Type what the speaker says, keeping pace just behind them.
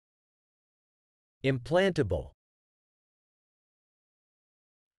Implantable.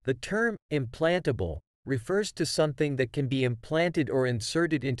 The term implantable refers to something that can be implanted or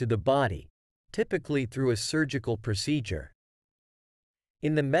inserted into the body, typically through a surgical procedure.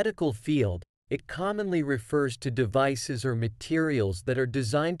 In the medical field, it commonly refers to devices or materials that are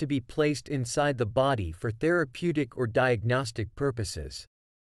designed to be placed inside the body for therapeutic or diagnostic purposes.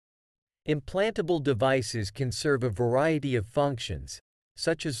 Implantable devices can serve a variety of functions,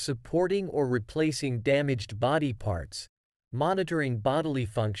 such as supporting or replacing damaged body parts, monitoring bodily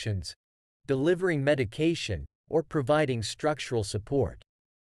functions, delivering medication, or providing structural support.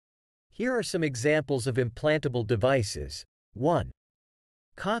 Here are some examples of implantable devices. 1.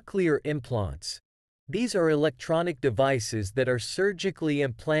 Cochlear implants. These are electronic devices that are surgically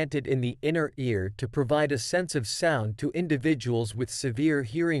implanted in the inner ear to provide a sense of sound to individuals with severe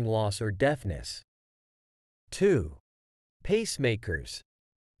hearing loss or deafness. 2. Pacemakers.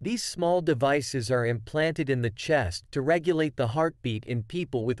 These small devices are implanted in the chest to regulate the heartbeat in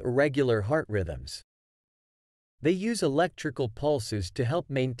people with irregular heart rhythms. They use electrical pulses to help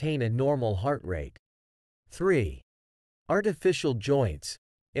maintain a normal heart rate. 3. Artificial joints.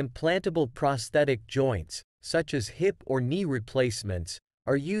 Implantable prosthetic joints, such as hip or knee replacements,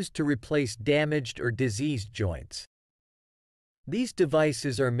 are used to replace damaged or diseased joints. These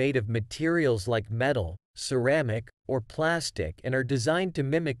devices are made of materials like metal, ceramic, or plastic and are designed to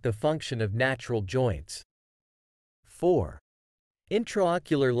mimic the function of natural joints. 4.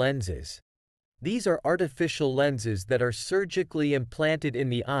 Intraocular lenses. These are artificial lenses that are surgically implanted in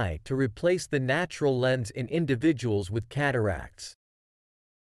the eye to replace the natural lens in individuals with cataracts.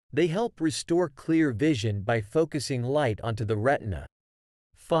 They help restore clear vision by focusing light onto the retina.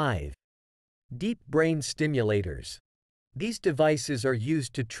 5. Deep brain stimulators. These devices are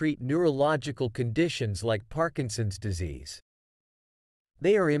used to treat neurological conditions like Parkinson's disease.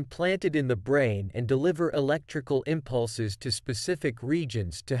 They are implanted in the brain and deliver electrical impulses to specific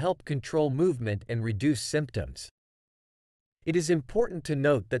regions to help control movement and reduce symptoms. It is important to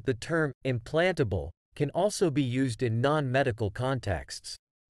note that the term implantable can also be used in non-medical contexts.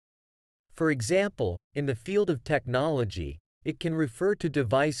 For example, in the field of technology, it can refer to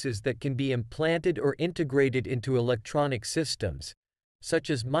devices that can be implanted or integrated into electronic systems, such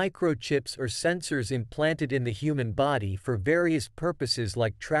as microchips or sensors implanted in the human body for various purposes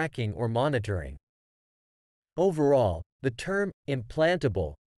like tracking or monitoring. Overall, the term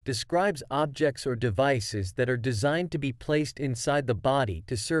implantable describes objects or devices that are designed to be placed inside the body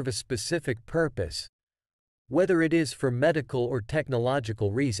to serve a specific purpose, whether it is for medical or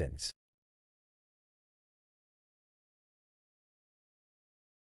technological reasons.